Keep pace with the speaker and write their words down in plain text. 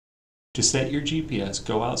To set your GPS,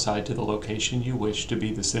 go outside to the location you wish to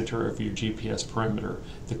be the center of your GPS perimeter.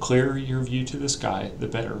 The clearer your view to the sky, the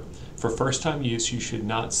better. For first-time use, you should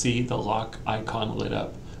not see the lock icon lit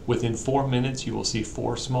up. Within 4 minutes, you will see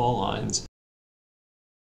 4 small lines,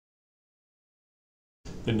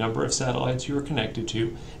 the number of satellites you are connected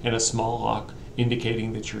to, and a small lock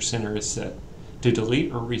indicating that your center is set. To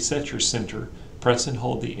delete or reset your center, press and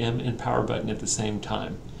hold the M and power button at the same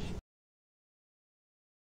time.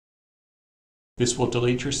 This will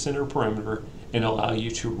delete your center perimeter and allow you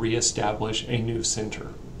to re-establish a new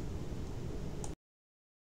center.